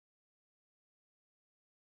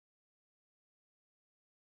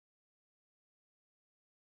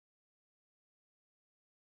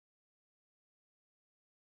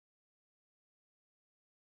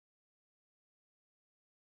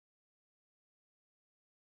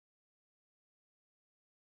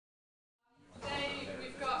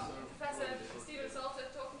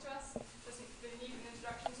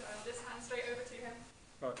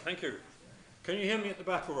Right, thank you. Can you hear me at the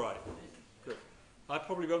back all right? Good. I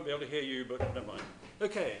probably won't be able to hear you, but never mind.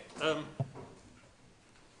 Okay.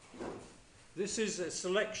 This is a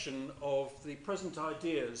selection of the present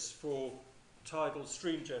ideas for tidal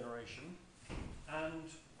stream generation. And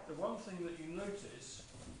the one thing that you notice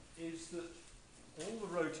is that all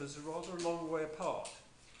the rotors are rather a long way apart.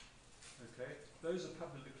 Okay, those are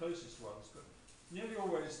probably the closest ones, but nearly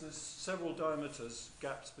always there's several diameters,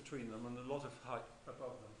 gaps between them, and a lot of height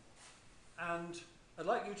above them. And I'd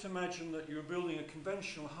like you to imagine that you're building a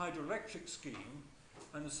conventional hydroelectric scheme,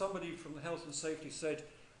 and somebody from the health and safety said,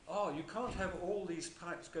 oh, you can't have all these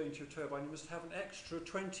pipes going to your turbine, you must have an extra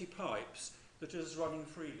 20 pipes that is running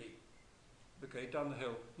freely. Okay, down the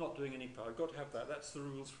hill, not doing any power. You've got to have that. That's the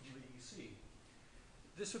rules from the EC.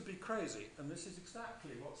 This would be crazy, and this is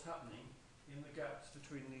exactly what's happening in the gaps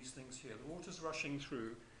between these things here. The water's rushing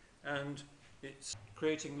through, and it's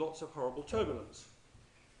creating lots of horrible turbulence.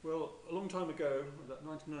 Well, a long time ago,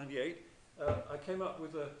 1998, I came up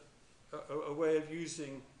with a way of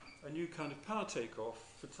using a new kind of power takeoff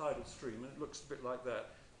for tidal stream, and it looks a bit like that,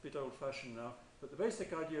 a bit old-fashioned now. But the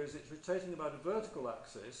basic idea is it's rotating about a vertical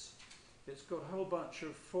axis. It's got a whole bunch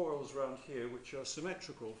of foils around here, which are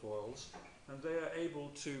symmetrical foils, and they are able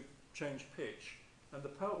to change pitch. And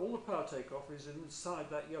all the power takeoff is inside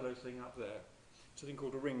that yellow thing up there. It's a thing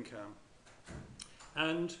called a ring cam.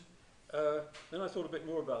 And then I thought a bit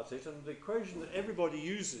more about it, and the equation that everybody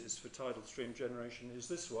uses for tidal stream generation is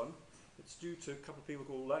this one. It's due to a couple of people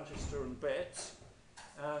called Lanchester and Betts,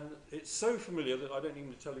 and it's so familiar that I don't even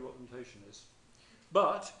need to tell you what the notation is.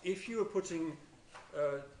 But if you are putting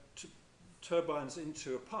turbines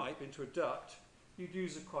into a pipe, into a duct, you'd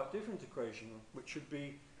use a quite different equation, which should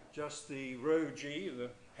be just the rho g, the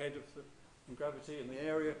head of the gravity and the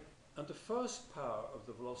area, and the first power of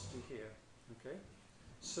the velocity here. Okay,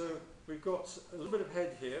 so we've got a little bit of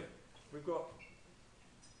head here. We've got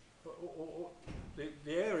the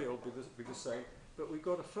area will be the same, but we've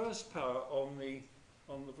got a first power on the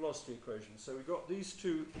velocity equation. So we've got these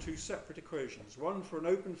two separate equations, one for an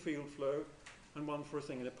open field flow and one for a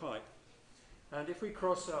thing in a pipe. And if we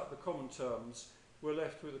cross out the common terms, we're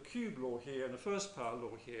left with a cube law here and a first power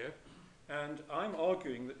law here. And I'm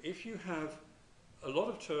arguing that if you have a lot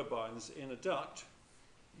of turbines in a duct,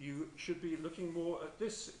 you should be looking more at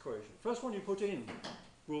this equation. First one you put in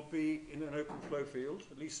will be in an open flow field,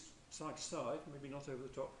 at least side to side, maybe not over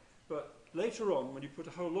the top. But later on, when you put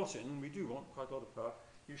a whole lot in, and we do want quite a lot of power,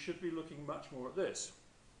 you should be looking much more at this.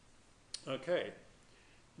 Okay,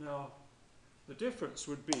 now the difference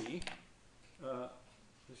would be,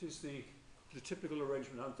 this is the typical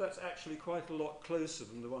arrangement. Now, that's actually quite a lot closer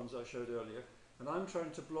than the ones I showed earlier, and I'm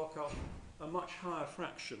trying to block up a much higher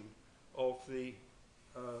fraction of the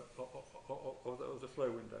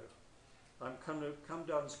flow window. I'm going to come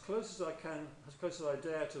down as close as I can, as close as I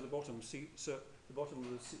dare to the bottom, the bottom of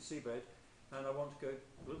the seabed, and I want to go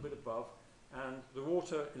a little bit above. And the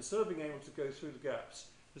water, instead of being able to go through the gaps,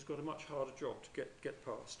 has got a much harder job to get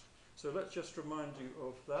past. So let's just remind you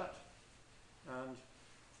of that. And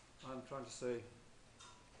I'm trying to say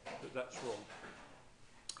that that's wrong.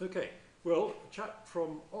 Okay, well, a chap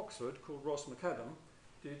from Oxford called Ross McAdam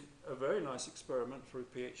did a very nice experiment for a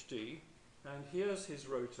PhD, and here's his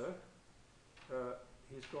rotor.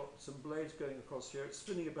 He's got some blades going across here. It's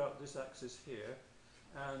spinning about this axis here,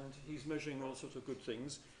 and he's measuring all sorts of good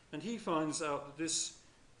things. And he finds out that this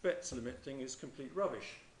Betts limit thing is complete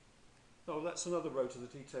rubbish. Oh, that's another rotor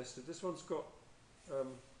that he tested. This one's got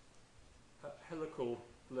helical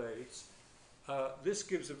blades. This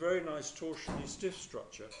gives a very nice torsionally stiff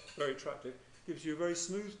structure, very attractive. Gives you a very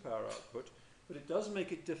smooth power output, but it does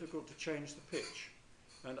make it difficult to change the pitch.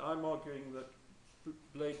 And I'm arguing that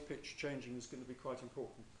blade pitch changing is going to be quite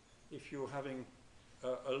important if you're having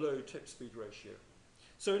a low tip speed ratio.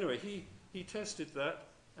 So anyway, he tested that,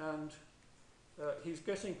 and he's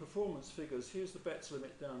getting performance figures. Here's the Betts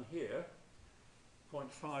limit down here,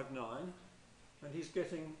 0.59, and he's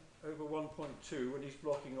getting over 1.2 when he's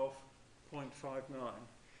blocking off 0.59.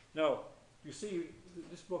 Now, you see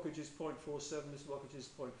this blockage is 0.47, this blockage is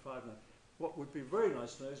 0.59. What would be very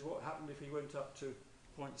nice to know is what happened if he went up to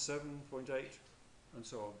 0.7, 0.8, and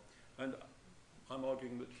so on. And I'm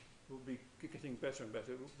arguing that we'll be getting better and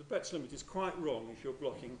better. The Betts limit is quite wrong if you're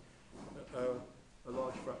blocking a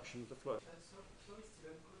large fraction of the flow. Sorry,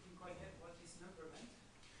 Stephen, couldn't quite get what this number meant.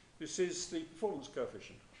 This is the performance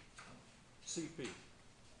coefficient, CP.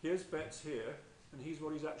 Here's Betts here, and he's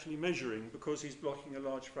what he's actually measuring because he's blocking a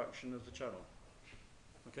large fraction of the channel.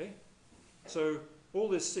 Okay? So all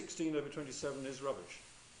this 16 over 27 is rubbish,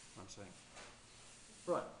 I'm saying.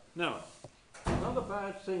 Right, now, another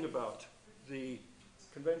bad thing about the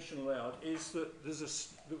conventional layout is that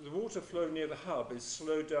the water flow near the hub is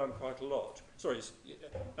slowed down quite a lot. Sorry,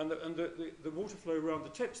 and the water flow around the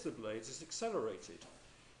tips of the blades is accelerated.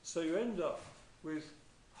 So you end up with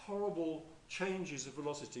horrible changes of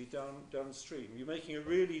velocity downstream. You're making a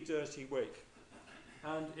really dirty wake.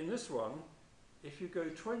 And in this one, if you go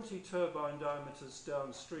 20 turbine diameters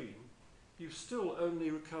downstream, you've still only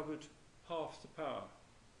recovered half the power.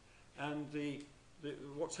 And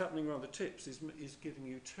what's happening around the tips is giving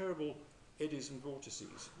you terrible eddies and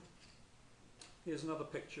vortices. Here's another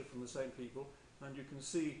picture from the same people, and you can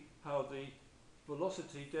see how the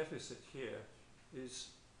velocity deficit here is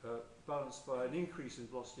balanced by an increase in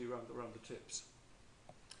velocity around the tips.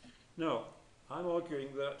 Now, I'm arguing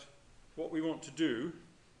that what we want to do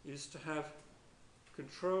is to have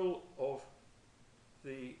control of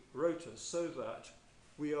the rotors so that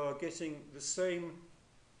we are getting the same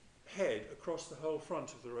head across the whole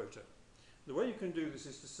front of the rotor. The way you can do this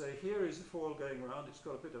is to say, here is the foil going around, it's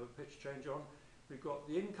got a bit of a pitch change on, we've got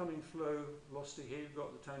the incoming flow velocity here, you've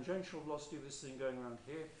got the tangential velocity of this thing going around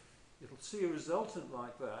here, it'll see a resultant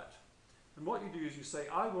like that, and what you do is you say,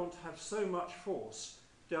 I want to have so much force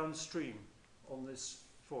downstream on this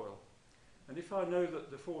foil. And if I know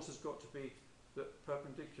that the force has got to be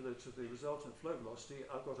perpendicular to the resultant flow velocity,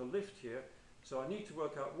 I've got a lift here, so I need to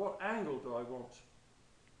work out what angle do I want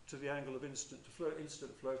to the angle of instant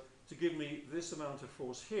flow to give me this amount of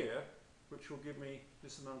force here, which will give me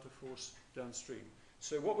this amount of force downstream.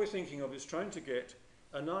 So what we're thinking of is trying to get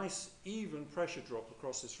a nice even pressure drop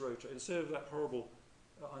across this rotor instead of that horrible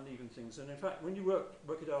uneven things. And in fact, when you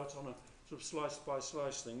work it out on a sort of slice by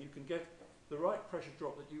slice thing, you can get the right pressure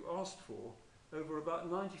drop that you asked for over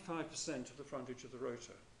about 95% of the frontage of the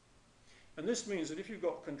rotor. And this means that if you've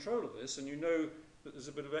got control of this and you know that there's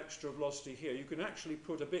a bit of extra velocity here, you can actually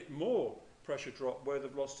put a bit more pressure drop where the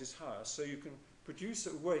velocity is higher, so you can produce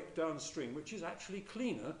a wake downstream which is actually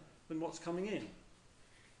cleaner than what's coming in.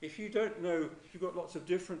 If you don't know, if you've got lots of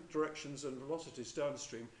different directions and velocities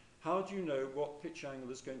downstream, how do you know what pitch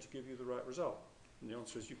angle is going to give you the right result? And the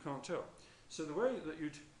answer is you can't tell. So the way that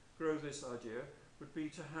you'd grow this idea would be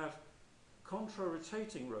to have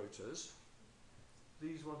contra-rotating rotors,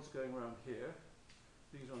 these ones going around here,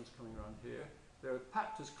 these ones coming around here. They're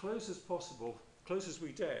packed as close as possible, close as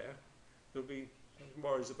we dare. There'll be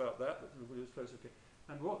worries about that, but we'll be as close as we can.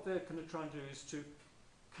 And what they're going to try and do is to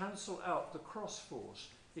cancel out the cross force.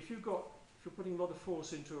 If you're putting a lot of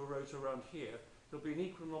force into a rotor around here, there'll be an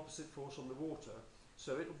equal and opposite force on the water,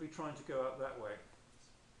 so it'll be trying to go out that way.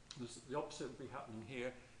 The opposite will be happening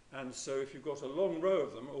here, and so if you've got a long row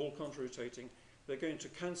of them, all contra-rotating, they're going to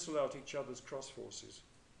cancel out each other's cross forces.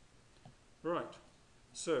 Right,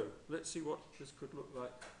 so let's see what this could look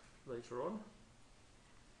like later on.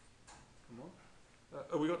 Come on.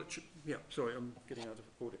 Oh, we got to, yeah, sorry, I'm getting out of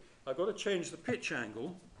order. I've got to change the pitch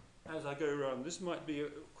angle as I go around. This might be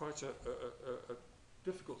quite a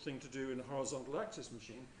difficult thing to do in a horizontal axis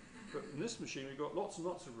machine, but in this machine we've got lots and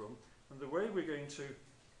lots of room, and the way we're going to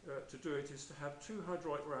do it is to have two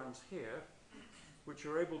hydraulic rounds here which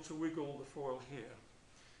are able to wiggle the foil here.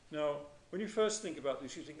 Now, when you first think about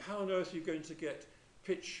this, you think, how on earth are you going to get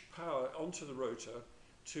pitch power onto the rotor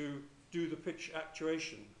to do the pitch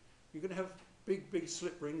actuation? You're going to have big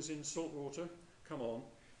slip rings in salt water, come on,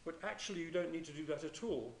 but actually you don't need to do that at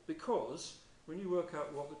all, because when you work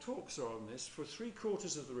out what the torques are on this, for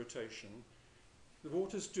 3/4 of the rotation, the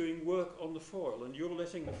water's doing work on the foil, and you're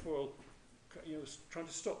letting the foil, trying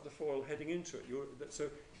to stop the foil heading into it. So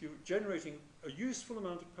you're generating a useful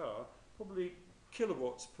amount of power, probably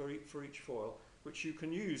kilowatts for each foil, which you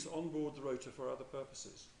can use on board the rotor for other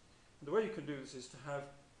purposes. And the way you can do this is to have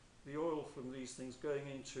the oil from these things going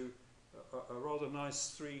into a rather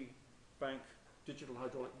nice 3-bank digital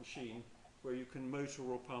hydraulic machine where you can motor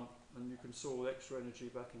or pump, and you can store extra energy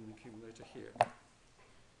back in the accumulator here.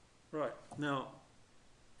 Right, now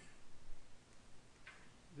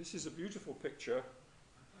this is a beautiful picture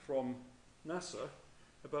from NASA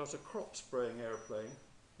about a crop spraying aeroplane,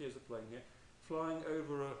 here's a plane here, flying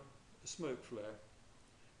over a smoke flare.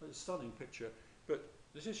 It's a stunning picture, but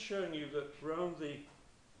this is showing you that around the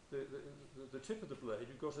tip of the blade,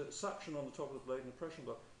 you've got a suction on the top of the blade and a pressure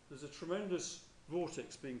block. There's a tremendous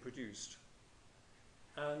vortex being produced.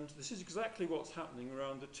 And this is exactly what's happening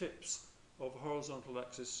around the tips of a horizontal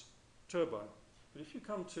axis turbine. But if you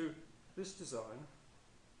come to this design,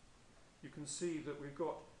 you can see that we've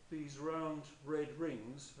got these round red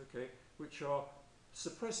rings, okay, which are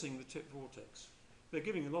suppressing the tip vortex. They're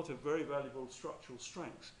giving a lot of very valuable structural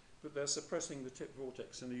strength, but they're suppressing the tip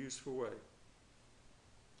vortex in a useful way.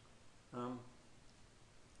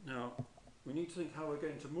 Now, we need to think how we're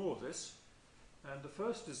going to moor this. And the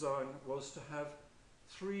first design was to have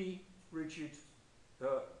 3 rigid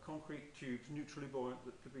concrete tubes, neutrally buoyant,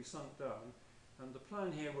 that could be sunk down. And the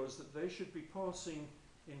plan here was that they should be passing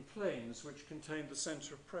in planes which contained the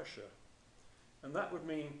centre of pressure. And that would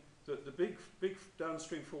mean that the big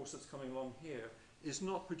downstream force that's coming along here is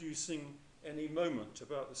not producing any moment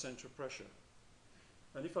about the centre of pressure.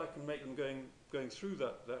 And if I can make them going through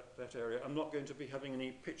that area, I'm not going to be having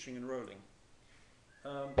any pitching and rolling.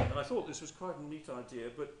 And I thought this was quite a neat idea,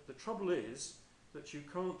 but the trouble is that you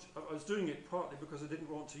can't, I was doing it partly because I didn't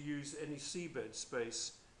want to use any seabed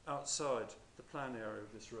space outside the plan area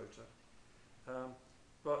of this rotor.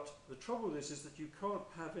 But the trouble with this is that you can't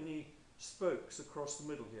have any spokes across the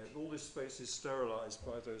middle here. All this space is sterilised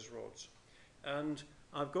by those rods. And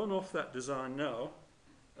I've gone off that design now,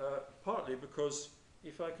 partly because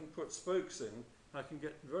if I can put spokes in, I can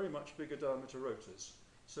get very much bigger diameter rotors.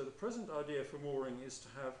 So the present idea for mooring is to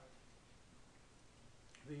have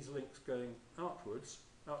these links going outwards,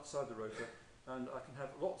 outside the rotor, and I can have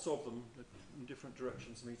lots of them in different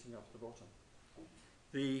directions meeting up at the bottom.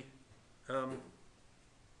 The let's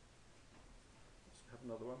have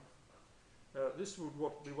another one. This would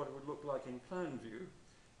be what it would look like in plan view,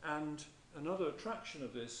 and another attraction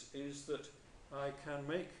of this is that I can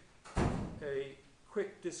make a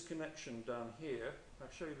quick disconnection down here. I'll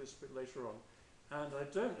show you this a bit later on. And I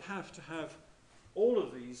don't have to have all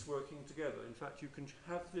of these working together. In fact, you can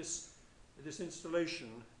have this installation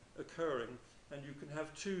occurring, and you can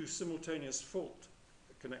have 2 simultaneous fault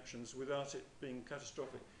connections without it being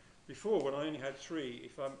catastrophic. Before, when I only had 3,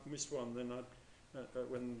 if I missed one, then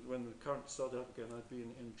when the current started up again, I'd be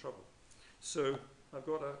in trouble. So I've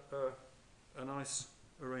got a nice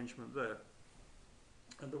arrangement there.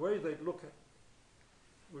 And the way they'd look at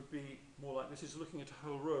would be more like this. Is looking at a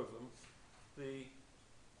whole row of them.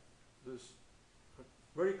 There's a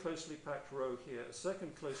very closely packed row here, a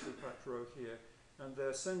second closely packed row here, and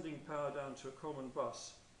they're sending power down to a common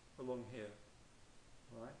bus along here.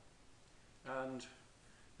 Right? And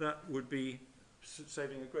that would be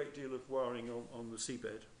saving a great deal of wiring on the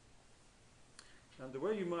seabed. And the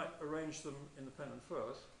way you might arrange them in the Pen and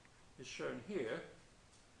Firth is shown here.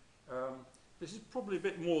 This is probably a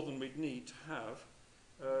bit more than we'd need to have,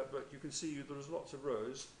 but you can see there's lots of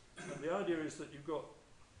rows. And the idea is that you've got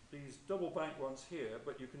these double bank ones here,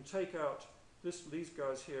 but you can take out these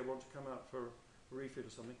guys here want to come out for a refit or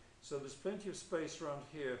something. So there's plenty of space around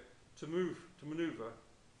here to manoeuvre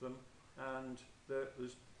them, and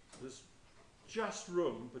there's just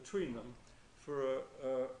room between them for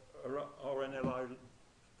a RNLI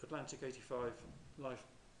Atlantic 85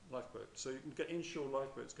 lifeboat. So you can get inshore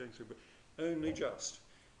lifeboats going through, but only just.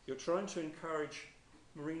 You're trying to encourage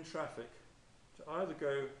marine traffic to either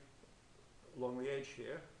go along the edge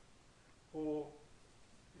here, or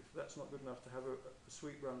if that's not good enough, to have a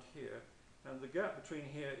sweep round here. And the gap between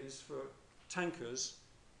here is for tankers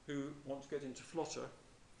who want to get into flotter,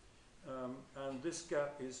 and this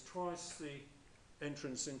gap is twice the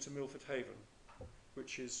entrance into Milford Haven,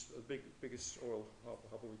 which is the biggest oil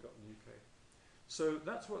harbour we've got in the UK. So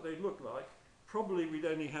that's what they look like. Probably we'd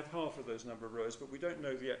only have half of those number of rows, but we don't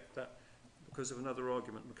know yet that because of another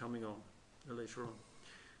argument we're coming on later on.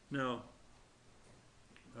 Now,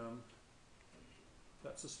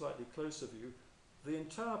 that's a slightly closer view. The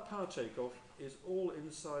entire power takeoff is all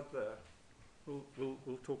inside there.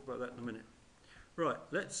 We'll talk about that in a minute. Right,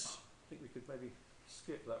 I think we could maybe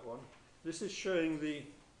skip that one. This is showing the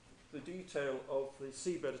detail of the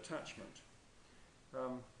seabed attachment.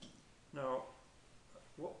 Now,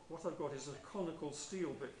 what I've got is a conical steel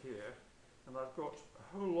bit here, and I've got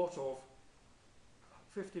a whole lot of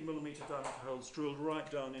 50mm diameter holes drilled right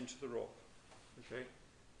down into the rock. Okay,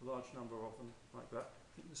 a large number of them like that.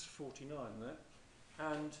 I think there's 49 there.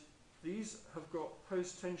 And these have got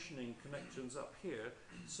post-tensioning connections up here,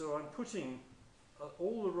 so I'm putting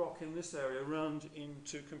all the rock in this area round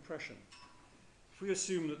into compression. If we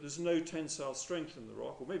assume that there's no tensile strength in the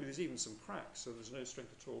rock, or maybe there's even some cracks, so there's no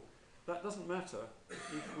strength at all, that doesn't matter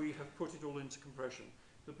if we have put it all into compression.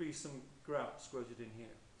 There'll be some grout squirted in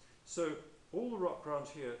here. So all the rock around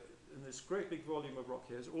here, in this great big volume of rock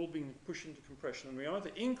here, is all being pushed into compression, and we either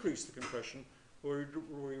increase the compression or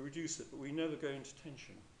we reduce it, but we never go into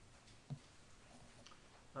tension.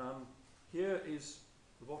 Here is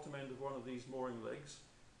the bottom end of one of these mooring legs,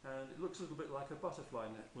 and it looks a little bit like a butterfly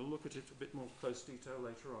net. We'll look at it a bit more close detail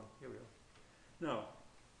later on. Here we are. Now,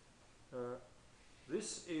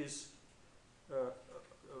 this is a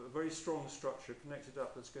very strong structure connected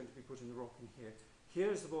up that's going to be putting the rock in here.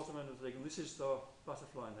 Here's the bottom end of the leg, and this is the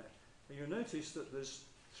butterfly net. And you'll notice that there's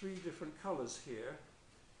 3 different colours here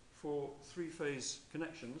for 3-phase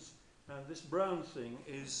connections, And this brown thing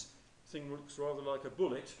looks rather like a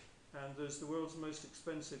bullet, and there's the world's most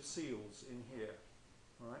expensive seals in here.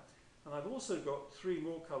 Right? And I've also got 3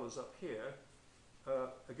 more colours up here,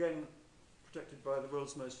 again protected by the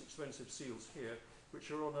world's most expensive seals here,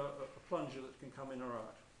 which are on a plunger that can come in or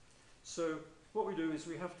out. So what we do is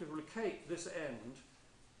we have to locate this end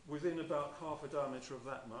within about half a diameter of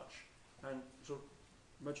that much, and sort of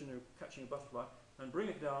imagine you're catching a butterfly, and bring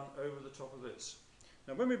it down over the top of this.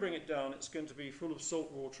 Now when we bring it down, it's going to be full of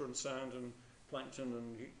salt water and sand and plankton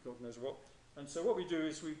and God knows what. And so what we do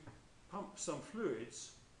is we pump some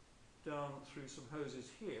fluids down through some hoses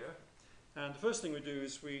here, and the first thing we do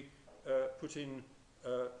is we put in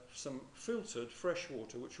some filtered fresh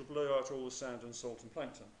water which will blow out all the sand and salt and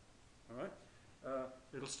plankton. All right?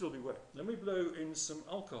 It'll still be wet. Then we blow in some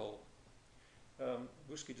alcohol.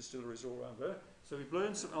 Whiskey distilleries all around there. So we blow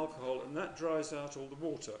in some alcohol, and that dries out all the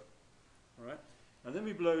water. All right? And then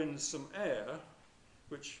we blow in some air,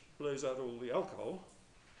 which blows out all the alcohol,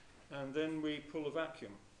 and then we pull a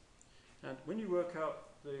vacuum. And when you work out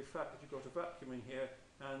the fact that you've got a vacuum in here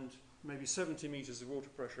and maybe 70 meters of water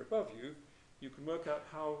pressure above you, you can work out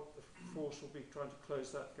how the force will be trying to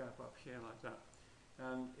close that gap up here like that.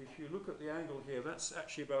 And if you look at the angle here, that's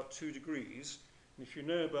actually about 2 degrees. And if you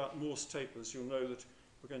know about Morse tapers, you'll know that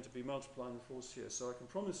we're going to be multiplying the force here. So I can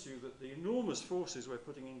promise you that the enormous forces we're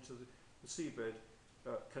putting into the seabed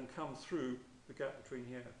can come through the gap between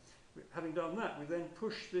here. Having done that, we then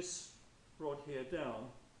push this rod here down,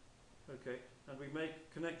 okay, and we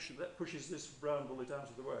make connection. That pushes this brown bullet out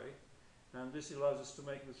of the way, and this allows us to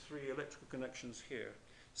make the 3 electrical connections here.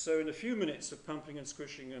 So in a few minutes of pumping and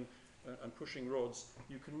squishing and pushing rods,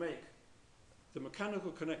 you can make the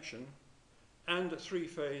mechanical connection and a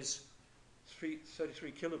 3-phase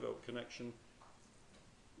 33 kilovolt connection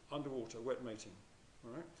underwater, wet mating.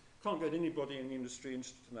 All right? Can't get anybody in the industry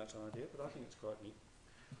interested in that idea, but I think it's quite neat.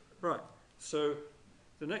 Right, so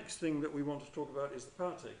the next thing that we want to talk about is the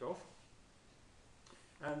power takeoff.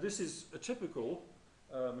 And this is a typical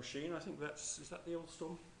machine. I think is that the old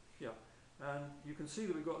Storm? Yeah. And you can see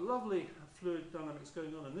that we've got lovely fluid dynamics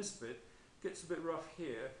going on in this bit. It gets a bit rough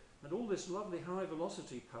here, and all this lovely high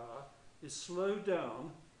velocity power is slowed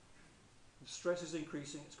down. The stress is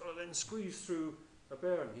increasing. It's got to then squeeze through a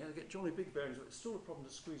bearing here. They get jolly big bearings, but it's still a problem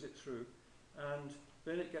to squeeze it through. And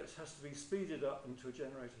then it has to be speeded up into a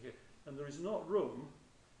generator here. And there is not room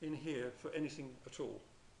in here for anything at all.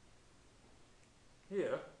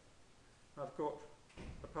 Here, I've got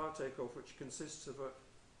a power takeoff which consists of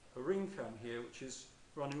a ring cam here, which is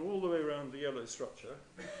running all the way around the yellow structure.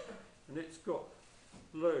 And it's got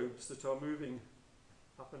lobes that are moving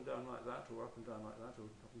up and down like that, or up and down like that, or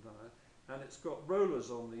up and down like that. And it's got rollers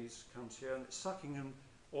on these cams here, and it's sucking in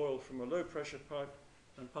oil from a low pressure pipe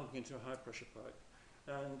and pumping into a high pressure pipe.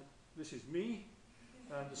 And this is me,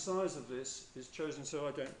 and the size of this is chosen so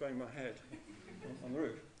I don't bang my head on the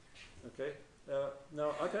roof. Okay.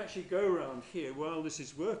 Now I can actually go around here while this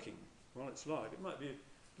is working, while it's live. It might be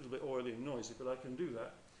a little bit oily and noisy, but I can do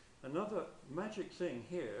that. Another magic thing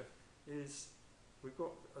here is we've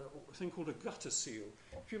got a thing called a gutter seal.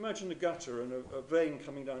 If you imagine a gutter and a vein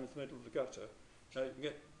coming down into the middle of the gutter, you can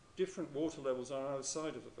get different water levels on either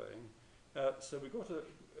side of the vein. So we've got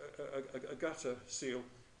a gutter seal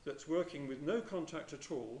that's working with no contact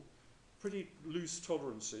at all, pretty loose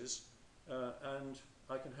tolerances, and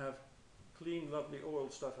I can have clean, lovely oil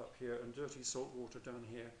stuff up here and dirty salt water down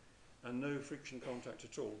here, and no friction contact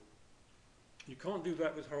at all. You can't do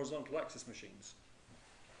that with horizontal axis machines.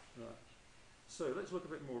 Right. So let's look a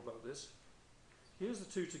bit more about this. Here's the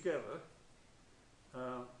two together,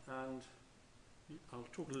 and I'll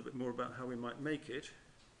talk a little bit more about how we might make it.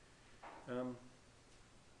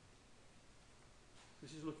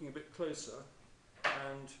 This is looking a bit closer,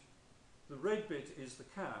 and the red bit is the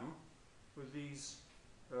cam with these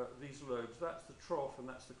lobes. That's the trough and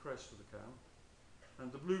that's the crest of the cam,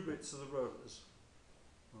 and the blue bits are the rollers.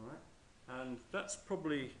 All right, and that's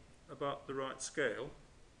probably about the right scale.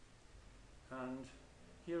 And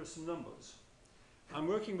here are some numbers. I'm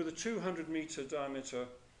working with a 200 meter diameter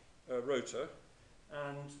rotor,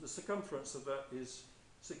 and the circumference of that is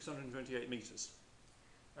 628 meters.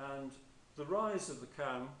 And the rise of the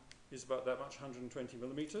cam is about that much, 120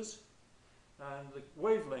 millimeters. And the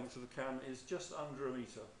wavelength of the cam is just under a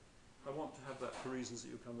meter. I want to have that for reasons that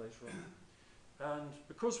you'll come later on. And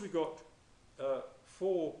because we've got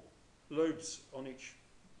 4 lobes on each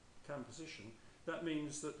cam position, that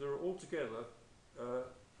means that there are altogether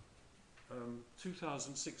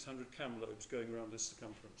 2,600 cam lobes going around this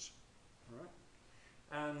circumference. All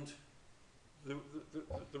right? And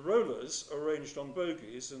the rollers are arranged on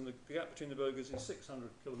bogies, and the gap between the bogies is 600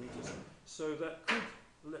 kilometres. So that could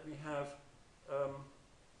let me have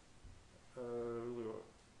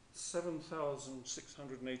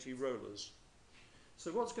 7,680 rollers.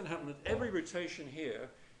 So what's going to happen at every rotation here,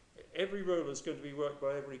 every roller is going to be worked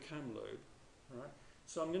by every cam lobe. Right?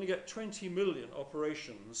 So I'm going to get 20 million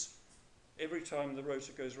operations every time the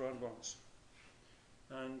rotor goes around once.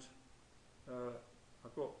 And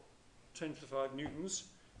I've got 10 to the 5 newtons,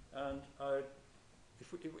 and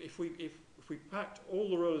if we packed all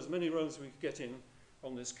the rollers, many rollers we could get in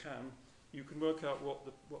on this cam, you can work out what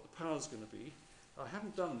the power's going to be. I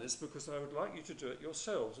haven't done this because I would like you to do it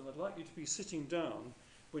yourselves, and I'd like you to be sitting down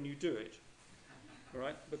when you do it,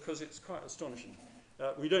 right? Because it's quite astonishing.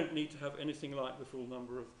 We don't need to have anything like the full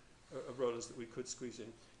number of rollers that we could squeeze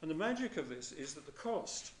in. And the magic of this is that the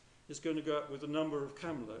cost is going to go up with the number of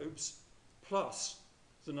cam lobes plus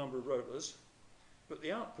the number of rollers, but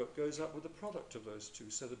the output goes up with the product of those two.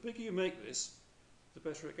 So the bigger you make this, the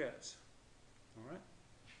better it gets. All right?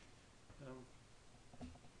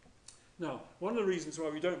 Now, one of the reasons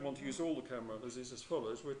why we don't want to use all the cam rollers is as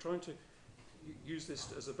follows. We're trying to use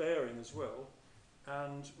this as a bearing as well,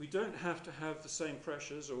 and we don't have to have the same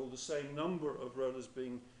pressures or the same number of rollers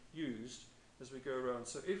being used as we go around.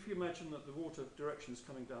 So if you imagine that the water direction is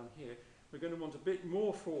coming down here, we're going to want a bit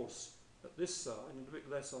more force at this side and a bit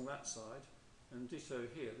less on that side, and ditto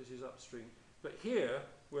here. This is upstream. But here,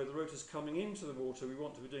 where the rotor's coming into the water, we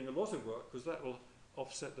want to be doing a lot of work because that will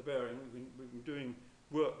offset the bearing. We've been doing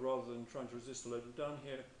work rather than trying to resist a load, and down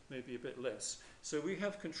here maybe a bit less. So we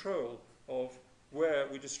have control of where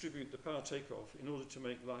we distribute the power takeoff in order to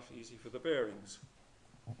make life easy for the bearings.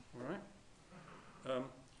 All right?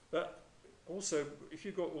 But also, if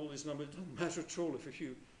you've got all these numbers, it doesn't matter at all if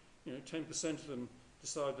you 10% of them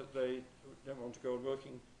decide that they don't want to go on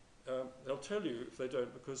working. They'll tell you if they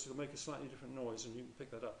don't, because it'll make a slightly different noise and you can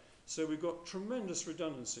pick that up. So we've got tremendous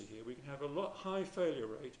redundancy here. We can have a high failure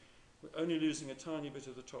rate. We're only losing a tiny bit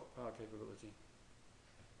of the top power capability.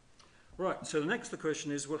 Right, so the next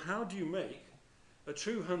question is, well, how do you make a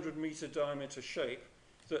 200-metre diameter shape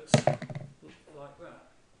that's like that?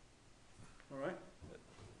 All right?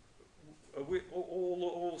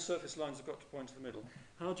 All the surface lines have got to point to the middle.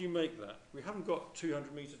 How do you make that? We haven't got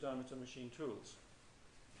 200-metre diameter machine tools.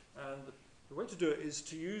 And the way to do it is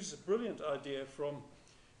to use a brilliant idea from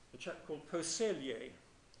a chap called Poisselier,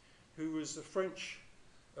 who was a French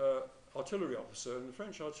artillery officer, and the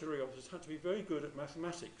French artillery officers had to be very good at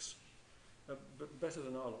mathematics, but better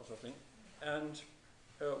than our lot, I think. And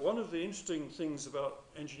one of the interesting things about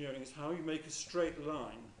engineering is how you make a straight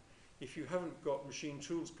line if you haven't got machine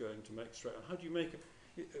tools going to make straight line. How do you make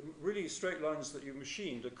really straight lines that you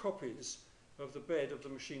machined are copies of the bed of the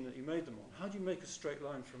machine that you made them on? How do you make a straight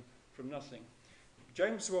line from nothing?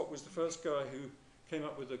 James Watt was the first guy who came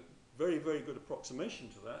up with a very, very good approximation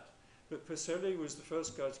to that, but Poisselier was the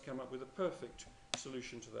first guy to come up with a perfect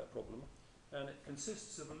solution to that problem, and it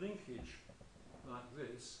consists of a linkage like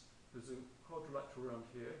this. There's a quadrilateral around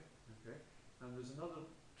here, okay, and there's another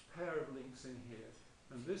pair of links in here,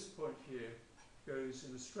 and this point here goes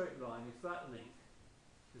in a straight line if that link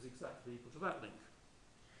is exactly equal to that link.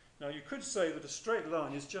 Now you could say that a straight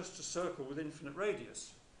line is just a circle with infinite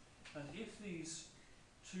radius, and if these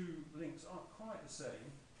two links aren't quite the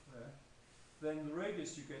same, then the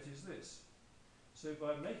radius you get is this. So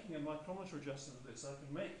by making a micrometer adjustment of this, I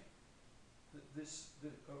can make a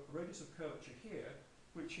radius of curvature here,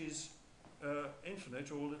 which is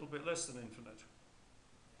infinite or a little bit less than infinite.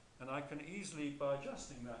 And I can easily, by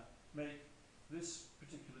adjusting that, make this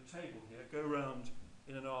particular table here go round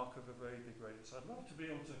in an arc of a very big radius. I'd love to be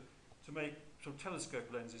able to make sort of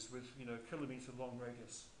telescope lenses with kilometre long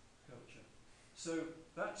radius curvature. So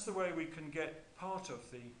that's the way we can get part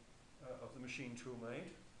of the machine tool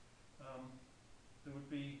made. There would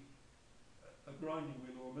be a grinding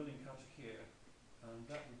wheel or a milling cutter here, and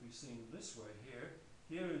that would be seen this way here.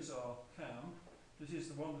 Here is our cam. This is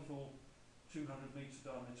the wonderful 200-metre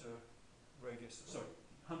diameter radius, sorry,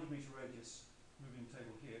 100-metre radius moving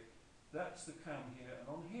table here. That's the cam here, and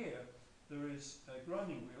on here there is a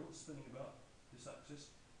grinding wheel spinning about this axis,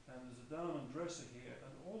 and there's a diamond dresser here,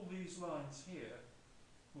 and all these lines here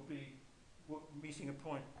will be meeting a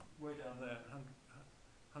point way down there,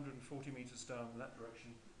 140 metres down in that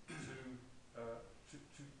direction, to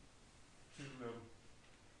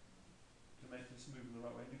make this move in the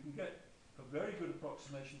right way. You can get a very good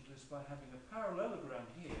approximation to this by having a parallelogram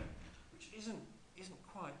here, which isn't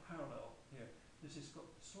quite parallel here. This has got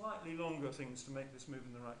slightly longer things to make this move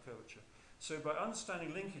in the right curvature. So by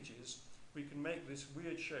understanding linkages, we can make this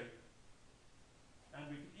weird shape And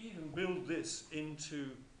we could even build this into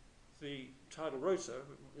the tidal rotor.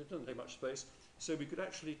 It doesn't take much space. So we could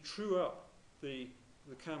actually true up the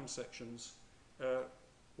cam sections,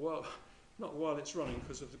 not while it's running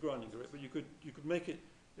because of the grinding grip, but you could make it,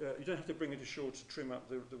 you don't have to bring it ashore to trim up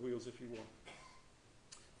the wheels if you want.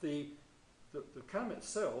 The cam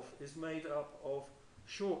itself is made up of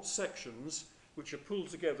short sections which are pulled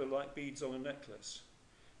together like beads on a necklace.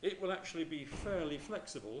 It will actually be fairly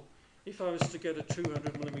flexible. If I was to get a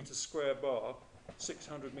 200mm square bar,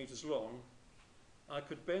 600 meters long, I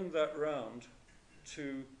could bend that round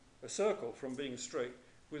to a circle from being straight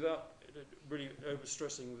without really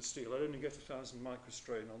overstressing the steel. I'd only get 1,000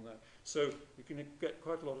 microstrain on that. So you can get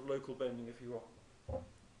quite a lot of local bending if you want.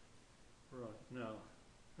 Right, now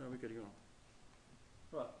we're getting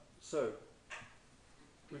on. Right, so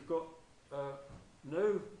we've got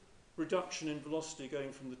no reduction in velocity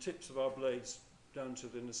going from the tips of our blades down to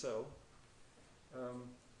the nacelle.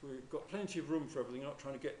 We've got plenty of room for everything. We're not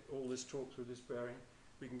trying to get all this torque through this bearing.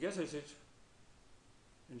 We can get at it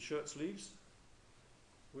in shirt sleeves.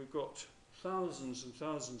 We've got thousands and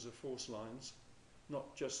thousands of force lines,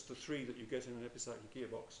 not just the 3 that you get in an epicyclic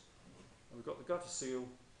gearbox. And we've got the gutter seal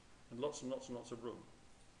and lots and lots and lots of room.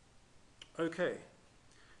 Okay,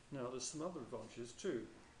 now there's some other advantages too.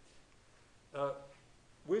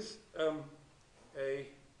 With a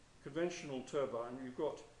conventional turbine, you've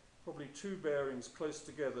got probably 2 bearings close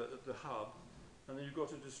together at the hub, and then you've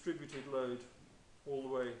got a distributed load all the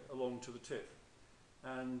way along to the tip.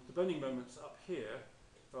 And the bending moments up here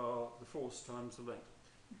are the force times the length.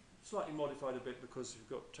 Slightly modified a bit because you've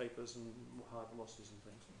got tapers and higher velocities and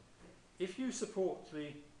things. If you support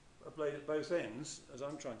a blade at both ends, as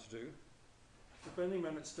I'm trying to do, the bending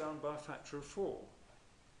moment's down by a factor of 4.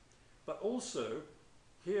 But also,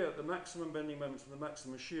 here the maximum bending moment and the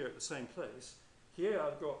maximum shear at the same place. Here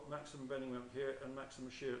I've got maximum bending moment here and maximum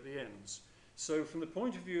shear at the ends. So from the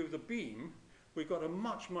point of view of the beam, we've got a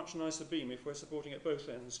much, much nicer beam if we're supporting at both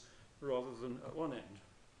ends rather than at one end.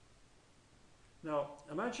 Now,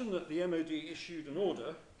 imagine that the MOD issued an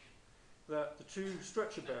order that the 2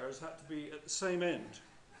 stretcher bearers had to be at the same end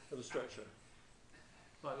of the stretcher,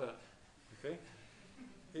 like that, okay?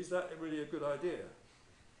 Is that really a good idea?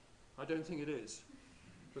 I don't think it is.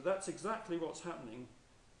 But that's exactly what's happening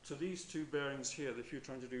to these 2 bearings here if you're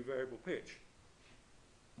trying to do variable pitch.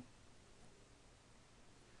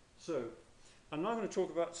 So, I'm now going to talk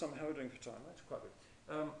about how we're doing for time. That's quite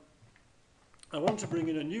good. I want to bring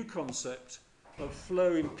in a new concept of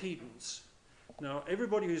flow impedance. Now,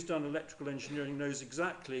 everybody who's done electrical engineering knows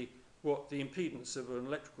exactly what the impedance of an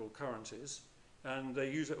electrical current is, and they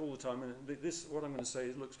use it all the time. And this, what I'm going to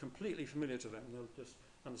say, looks completely familiar to them. They'll just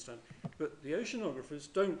understand. But the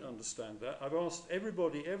oceanographers don't understand that. I've asked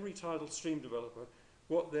everybody, every tidal stream developer,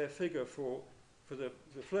 what their figure for the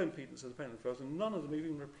flow impedance of the pendulum was, and none of them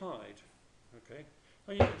even replied. Okay?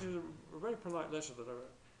 And yet it is a very polite letter that I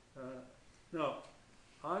wrote. Now,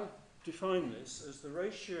 I define this as the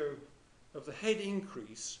ratio of the head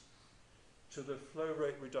increase to the flow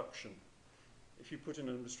rate reduction if you put in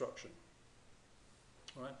an obstruction.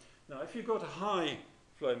 All right? Now, if you've got a high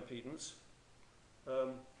flow impedance,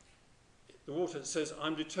 the water says,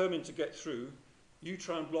 I'm determined to get through, you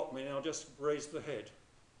try and block me and I'll just raise the head.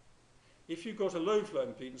 If you've got a low flow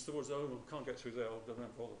impedance, the water says, oh, I can't get through there, I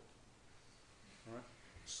don't bother. All right?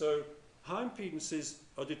 So high impedances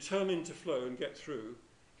are determined to flow and get through,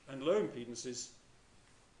 and low impedances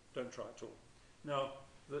don't try at all. Now,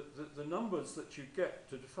 the numbers that you get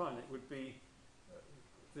to define it would be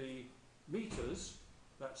the meters,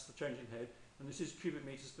 that's the change in head, and this is cubic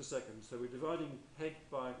meters per second. So we're dividing head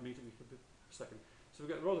by meter per second. So we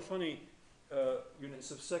get rather funny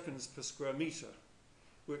units of seconds per square meter,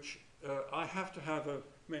 which I have to have a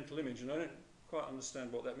mental image, and I don't quite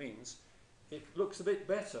understand what that means. It looks a bit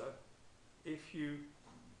better if you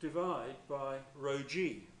divide by rho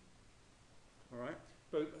g. All right?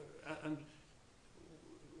 But, and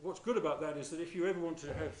what's good about that is that if you ever want to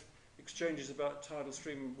have exchanges about tidal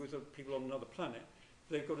stream with people on another planet,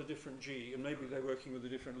 they've got a different G, and maybe they're working with a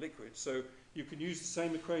different liquid. So you can use the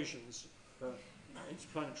same equations,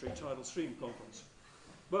 interplanetary tidal stream conference.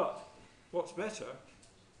 But what's better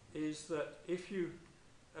is that if you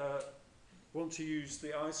want to use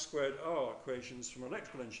the I squared R equations from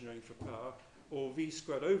electrical engineering for power, or V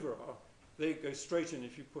squared over R, they go straight in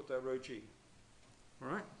if you put that rho G. All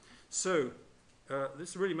right? So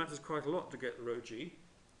this really matters quite a lot to get the rho G.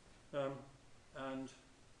 And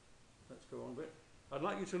let's go on a bit. I'd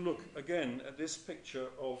like you to look again at this picture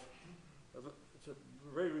of it's a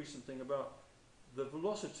very recent thing about the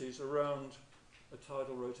velocities around a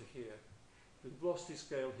tidal rotor here. the velocity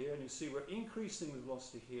scale here, and you see we're increasing the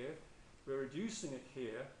velocity here, we're reducing it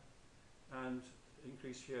here, and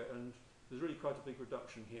increase here, and there's really quite a big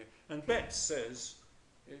reduction here. And Betts says,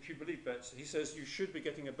 if you believe Betts, he says you should be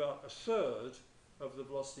getting about a third of the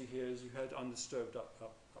velocity here as you head undisturbed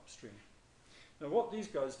upstream. Now what these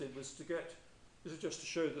guys did was to get, this is just to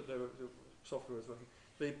show that the software was working,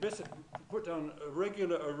 they put down a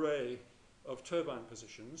regular array of turbine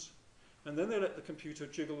positions, and then they let the computer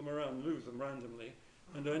jiggle them around, move them randomly,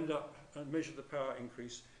 and end up and measure the power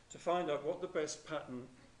increase to find out what the best pattern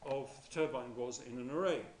of the turbine was in an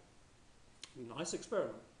array. Nice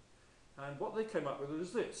experiment. And what they came up with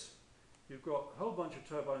is this. You've got a whole bunch of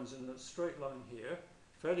turbines in a straight line here,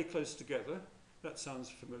 fairly close together. That sounds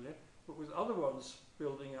familiar. But with other ones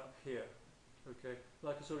building up here, okay,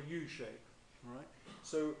 like a sort of U shape. All right.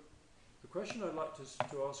 So the question I'd like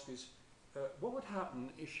to ask is, what would happen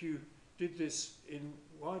if you did this in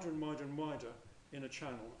wider and wider and wider in a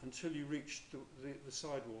channel until you reached the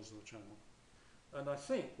side walls of the channel? And I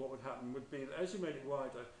think what would happen would be that as you made it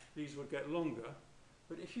wider, these would get longer.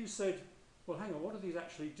 But if you said, well, hang on, what are these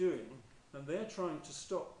actually doing? And they're trying to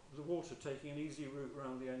stop the water taking an easy route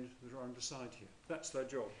around the end, around the side here. That's their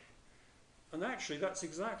job. And actually, that's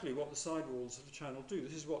exactly what the sidewalls of the channel do.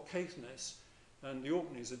 This is what Caithness and the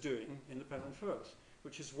Orkneys are doing in the Penland Firth,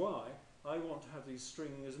 which is why I want to have these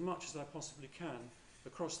stringing as much as I possibly can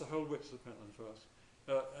across the whole width of the Penland Firth.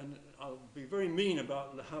 And I'll be very mean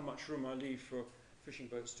about how much room I leave for fishing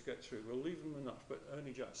boats to get through. We'll leave them enough, but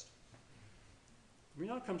only just. We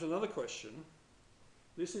now come to another question.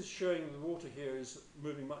 This is showing the water here is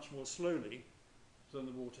moving much more slowly than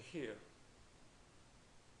the water here.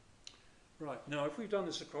 Right, now if we've done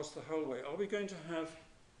this across the whole way, are we going to have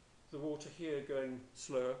the water here going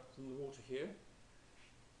slower than the water here?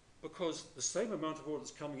 Because the same amount of water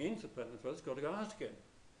that's coming into the Penland Firth has got to go out again.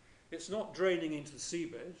 It's not draining into the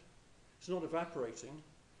seabed, it's not evaporating,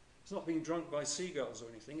 it's not being drunk by seagulls or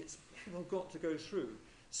anything, it's got to go through.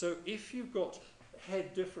 So if you've got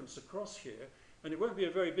head difference across here, and it won't be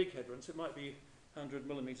a very big head difference, it might be 100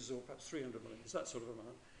 millimetres or perhaps 300 millimetres, that sort of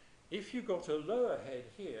amount. If you've got a lower head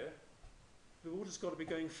here, the water's got to be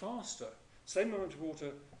going faster. Same amount of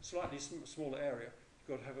water, slightly smaller area,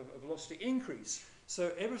 you've got to have a velocity increase.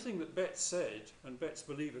 So everything that Betts said, and Betts'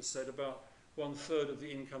 believers said about 1/3 of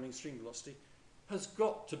the incoming stream velocity, has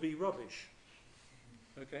got to be rubbish.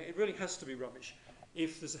 Okay, it really has to be rubbish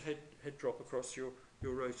if there's a head drop across your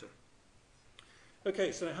rotor.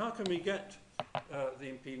 Okay, so how can we get the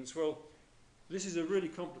impedance? Well, this is a really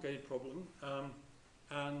complicated problem,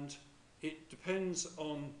 and it depends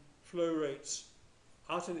on flow rates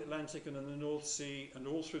out in the Atlantic and in the North Sea and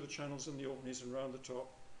all through the channels and the Orkneys and around the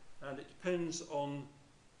top, and it depends on,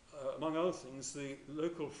 among other things, the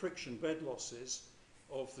local friction bed losses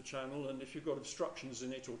of the channel, and if you've got obstructions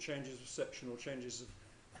in it or changes of section or changes of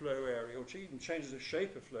flow area or even changes of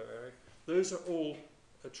shape of flow area, those are all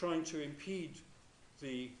trying to impede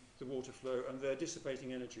the water flow, and they're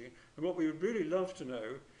dissipating energy. And what we would really love to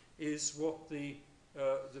know is what the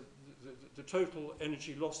total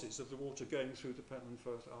energy losses of the water going through the Penland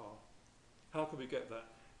Firth are. How could we get that?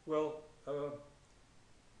 Well,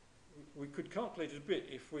 we could calculate it a bit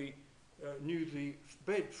if we knew the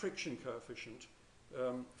bed friction coefficient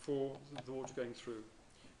for the water going through.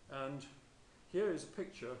 And here is a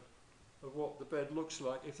picture of what the bed looks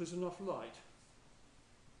like if there's enough light.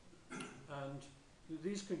 And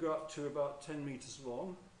these can go up to about 10 metres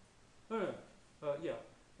long. Yeah,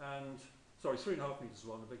 and sorry, 3.5 metres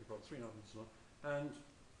long, I beg your pardon, 3.5 metres long. And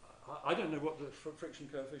I don't know what the friction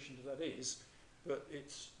coefficient of that is, but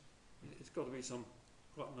it's got to be some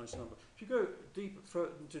quite a nice number. If you go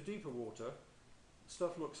into deeper water,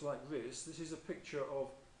 stuff looks like this. This is a picture of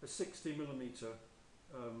a 60 millimetre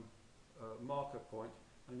marker point,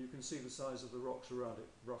 and you can see the size of the rocks around it,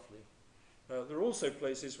 roughly. There are also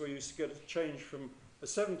places where you get a change from a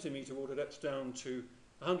 70 metre water depth down to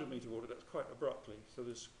 100 metre water depth quite abruptly. So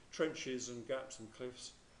there's trenches and gaps and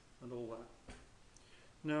cliffs and all that.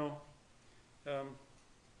 Now, I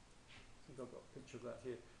think I've got a picture of that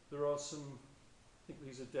here. There are some, I think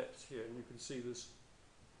these are depths here, and you can see there's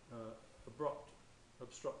abrupt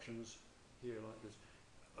obstructions here like this.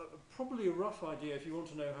 Probably a rough idea, if you want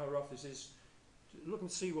to know how rough this is, look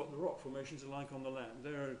and see what the rock formations are like on the land.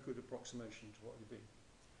 They're a good approximation to what you'd be.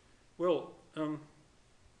 Well,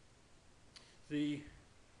 the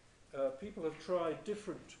people have tried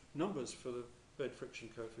different numbers for the bed friction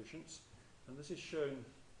coefficients, and this is shown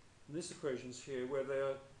in this equations here, where they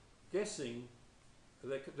are guessing,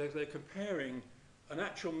 they're comparing an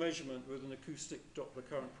actual measurement with an acoustic Doppler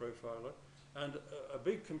current profiler and a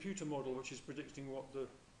big computer model which is predicting what the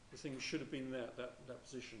the thing should have been there at that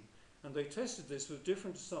position. And they tested this with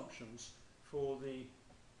different assumptions for the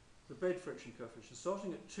bed friction coefficient,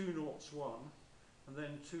 starting at 2 knots 1, and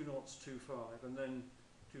then 2 knots 2.5, and then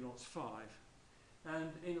 2 knots 5.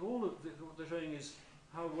 And in all of what they're showing is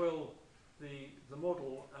how well the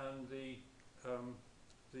model and the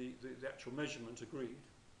actual measurement agreed.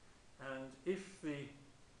 And if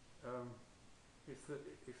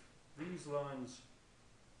these lines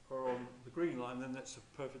are on the green line, then that's a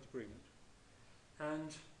perfect agreement.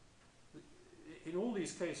 And in all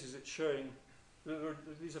these cases, it's showing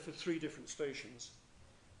these are for 3 different stations.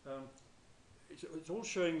 It's all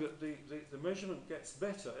showing that the measurement gets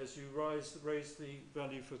better as you raise the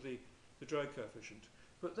value for the drag coefficient.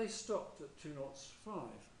 But they stopped at 2 knots 5.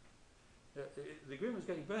 The agreement's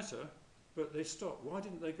getting better, but they stopped. Why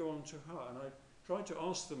didn't they go on too high? And I tried to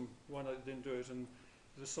ask them why they didn't do it, and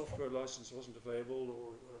the software license wasn't available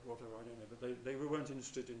or whatever, I don't know. But they weren't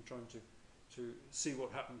interested in trying to see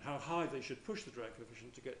what happened, how high they should push the drag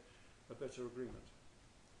coefficient to get a better agreement.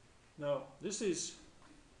 Now, this is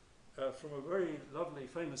from a very lovely,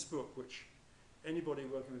 famous book, which anybody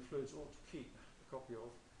working with fluids ought to keep a copy of.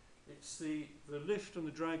 It's the lift and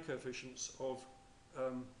the drag coefficients of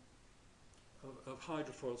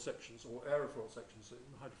hydrofoil sections, or aerofoil sections.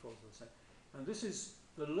 Hydrofoils are the same. And this is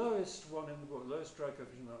the lowest one in the book, the lowest drag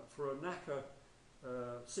coefficient for a NACA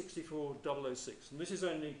 64006. And this is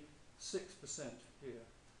only 6% here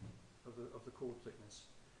of the chord thickness.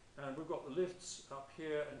 And we've got the lifts up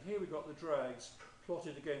here, and here we've got the drags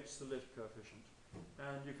plotted against the lift coefficient.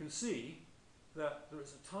 And you can see that there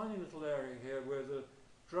is a tiny little area here where the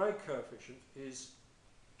drag coefficient is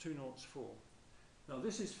 2 knots 4. Now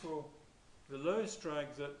this is for the lowest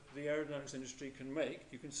drag that the aerodynamics industry can make.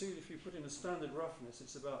 You can see if you put in a standard roughness,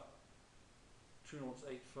 it's about 2 knots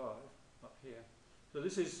 8.5 up here. So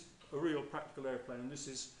this is a real practical airplane, and this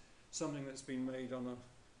is something that's been made on a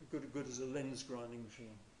good as a lens grinding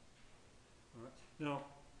machine. All right. Now,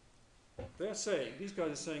 they're saying, these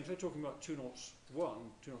guys are saying, they're talking about 2 knots 1,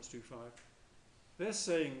 2 knots 2.5. They're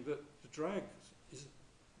saying that the drag is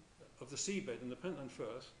of the seabed in the Pentland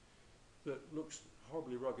Firth that looks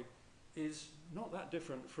horribly rugged is not that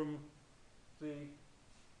different from the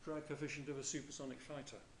drag coefficient of a supersonic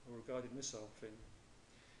fighter or a guided missile fin.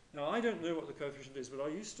 Now, I don't know what the coefficient is, but I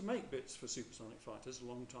used to make bits for supersonic fighters a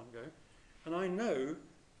long time ago, and I know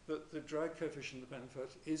that the drag coefficient of the Pentland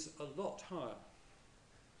Firth is a lot higher.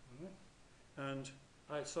 Right? And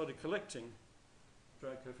I started collecting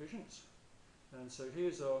drag coefficients, and so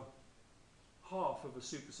here's our half of a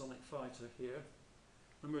supersonic fighter here,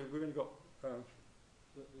 and we've only got the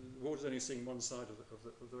water's only seeing one side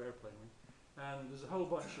of the airplane wing, and there's a whole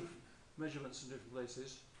bunch of measurements in different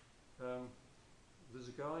places. There's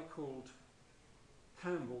a guy called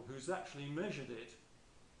Campbell who's actually measured it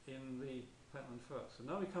in the Pentland Firth. So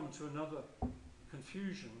now we come to another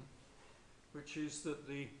confusion, which is that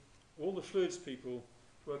all the fluids people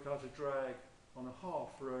work out a drag on a half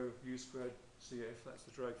rho u squared CF, that's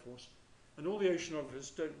the drag force, and all the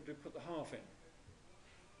oceanographers don't put the half in.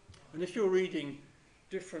 And if you're reading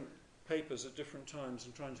different papers at different times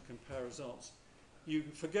and trying to compare results, you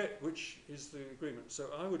forget which is the agreement. So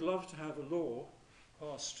I would love to have a law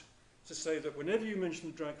passed to say that whenever you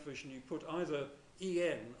mention the drag coefficient, you put either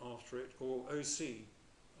EN after it or OC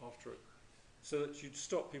after it, so that you'd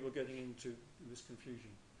stop people getting into this confusion.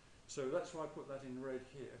 So that's why I put that in red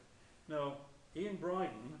here. Now, Ian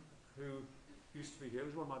Bryden, who used to be here,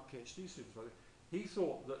 was one of my PhD students, by the way, he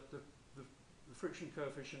thought that the friction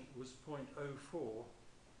coefficient was 0.04,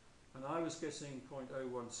 and I was guessing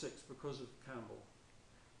 0.016 because of Campbell.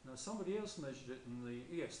 Now, somebody else measured it in the,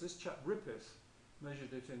 yes, this chap Rippeth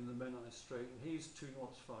measured it in the Menai Strait, and he's 2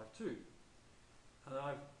 knots 5.2. And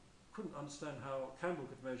I couldn't understand how Campbell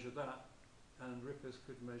could measure that and Rippeth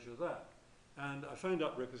could measure that. And I phoned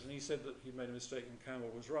up Rippeth, and he said that he'd made a mistake and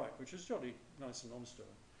Campbell was right, which is jolly nice and honest of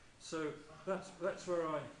him. So that's where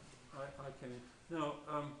I came in. Now,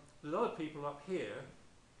 there's other people up here.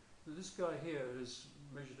 This guy here has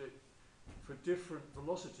measured it for different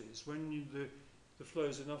velocities. When the flow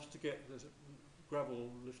is enough to get the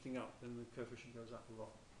gravel lifting up, then the coefficient goes up a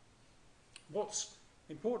lot. What's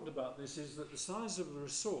important about this is that the size of the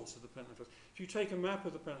resource of the Pentland Firth, if you take a map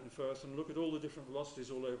of the Pentland Firth and look at all the different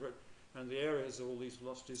velocities all over it and the areas of all these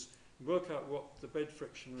velocities, work out what the bed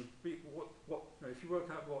friction would be, if you work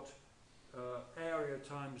out what area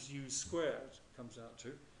times u squared comes out to,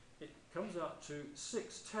 it comes out to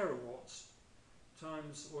 6 terawatts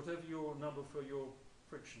times whatever your number for your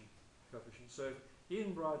friction coefficient. So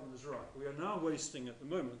Ian Bryden was right. We are now wasting at the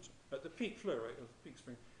moment, at the peak flow rate of the peak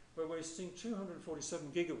spring, we're wasting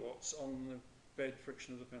 247 gigawatts on the bed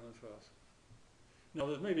friction of the Penland Firth. Now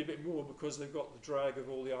there's maybe a bit more because they've got the drag of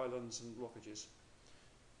all the islands and blockages.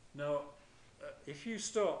 Now if you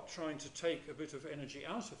start trying to take a bit of energy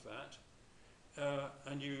out of that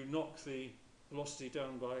and you knock the velocity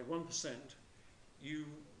down by 1%, you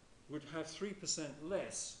would have 3%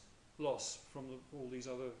 less loss from all these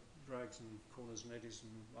other drags and corners and eddies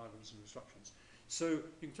and islands and obstructions. So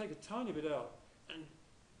you can take a tiny bit out and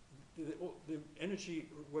the energy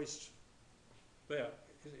waste there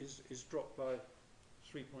is dropped by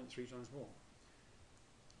 3.3 times more.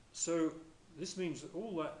 So this means that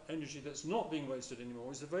all that energy that's not being wasted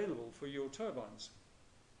anymore is available for your turbines.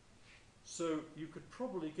 So you could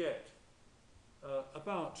probably get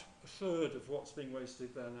about a third of what's being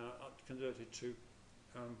wasted there now converted to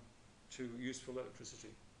useful electricity.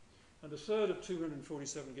 And a third of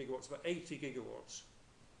 247 gigawatts, about 80 gigawatts,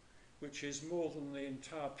 which is more than the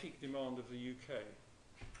entire peak demand of the UK.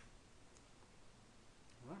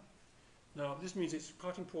 Right? Now, this means it's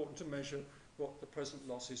quite important to measure what the present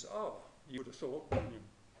losses are. You would have thought, wouldn't you?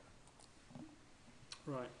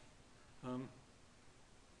 Right.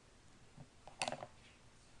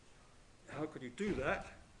 How could you do that?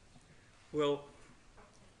 Well,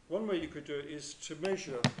 one way you could do it is to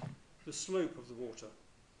measure the slope of the water.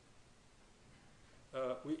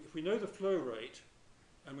 If we know the flow rate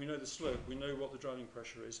and we know the slope, we know what the driving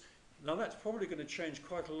pressure is. Now that's probably going to change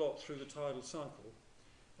quite a lot through the tidal cycle,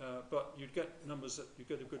 but you'd get numbers that you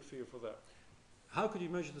get a good feel for that. How could you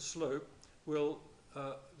measure the slope? Well,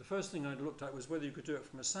 the first thing I looked at was whether you could do it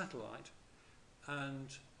from a satellite,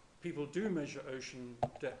 and people do measure ocean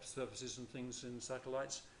depth surfaces and things in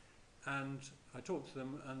satellites, and I talked to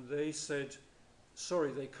them and they said,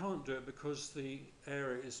 sorry, they can't do it because the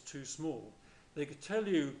area is too small. They could tell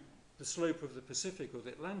you the slope of the Pacific or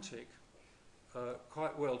the Atlantic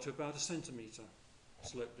quite well to about 1 centimetre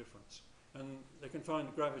slope difference. And they can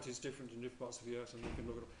find gravity is different in different parts of the Earth, and they can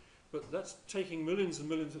look at it. But that's taking millions and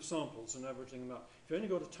millions of samples and averaging them out. If you've only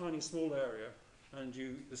got a tiny small area and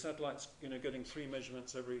the satellite's getting 3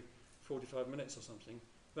 measurements every 45 minutes or something,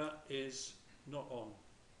 that is not on.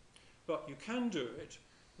 But you can do it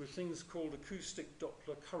with things called acoustic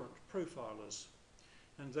Doppler current profilers.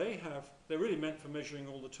 And they're really meant for measuring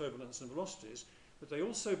all the turbulence and velocities, but they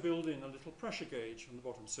also build in a little pressure gauge on the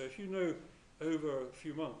bottom. So if you know over a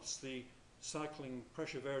few months the cycling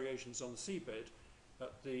pressure variations on the seabed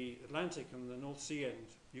at the Atlantic and the North Sea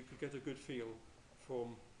end, you could get a good feel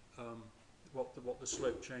from what the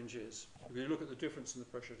slope change is. If you look at the difference in the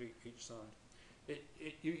pressure at each side.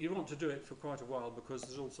 You want to do it for quite a while because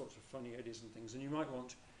there's all sorts of funny eddies and things, and you might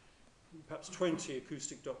want perhaps 20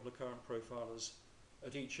 acoustic Doppler current profilers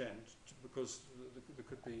at each end, because there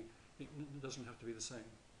could be, it doesn't have to be the same.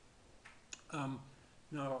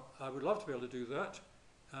 Now, I would love to be able to do that,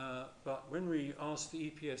 but when we asked the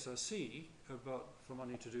EPSRC for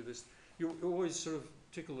money to do this, you always sort of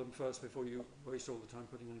tickle them first before you waste all the time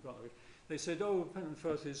putting in a grant. They said, oh, Penland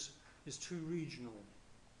Firth is too regional.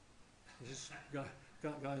 This is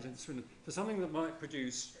guys in Swindon. For something that might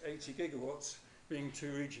produce 80 gigawatts being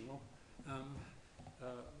too regional, I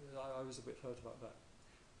was a bit hurt about that.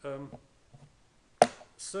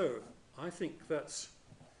 So I think that's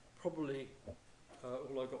probably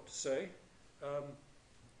all I've got to say.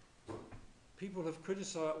 People have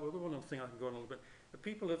criticised, well, one other thing I can go on a little bit, but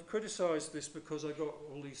people have criticised this because I got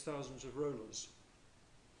all these thousands of rollers.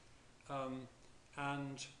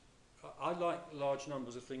 And I like large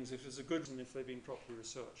numbers of things if there's a good and if they've been properly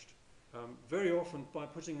researched. Very often, by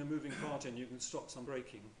putting a moving part in, you can stop some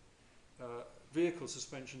braking. Vehicle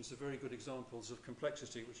suspensions are very good examples of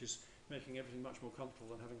complexity, which is making everything much more comfortable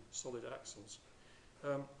than having solid axles.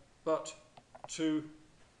 But to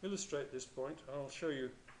illustrate this point, I'll show you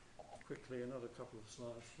quickly another couple of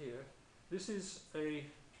slides here. This is the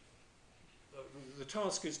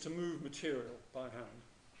task is to move material by hand,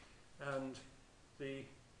 and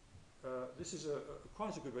this is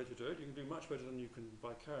quite a good way to do it. You can do much better than you can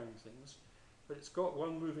by carrying things, but it's got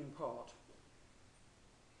one moving part.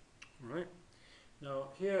 Right. Now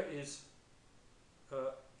here is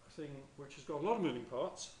a thing which has got a lot of moving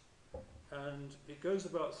parts, and it goes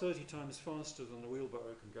about 30 times faster than a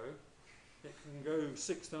wheelbarrow can go. It can go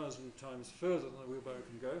 6,000 times further than a wheelbarrow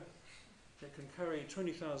can go. It can carry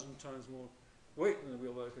 20,000 times more weight than a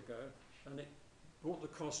wheelbarrow could go, and it brought the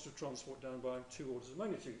cost of transport down by 2 orders of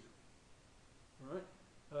magnitude. Right.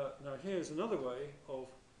 Now here's another way of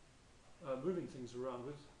moving things around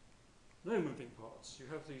with no moving parts. You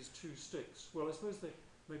have these 2 sticks. Well, I suppose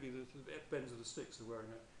maybe the bends of the sticks are wearing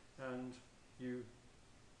it, and you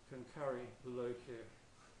can carry the load here,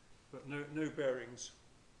 but no bearings.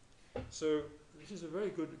 So this is a very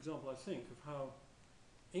good example, I think, of how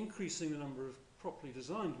increasing the number of properly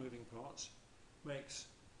designed moving parts makes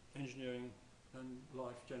engineering and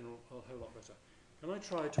life general a whole lot better. Can I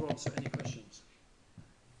try to answer any questions?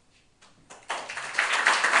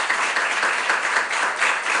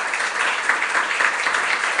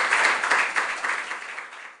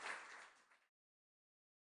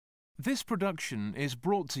 This production is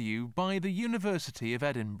brought to you by the University of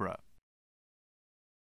Edinburgh.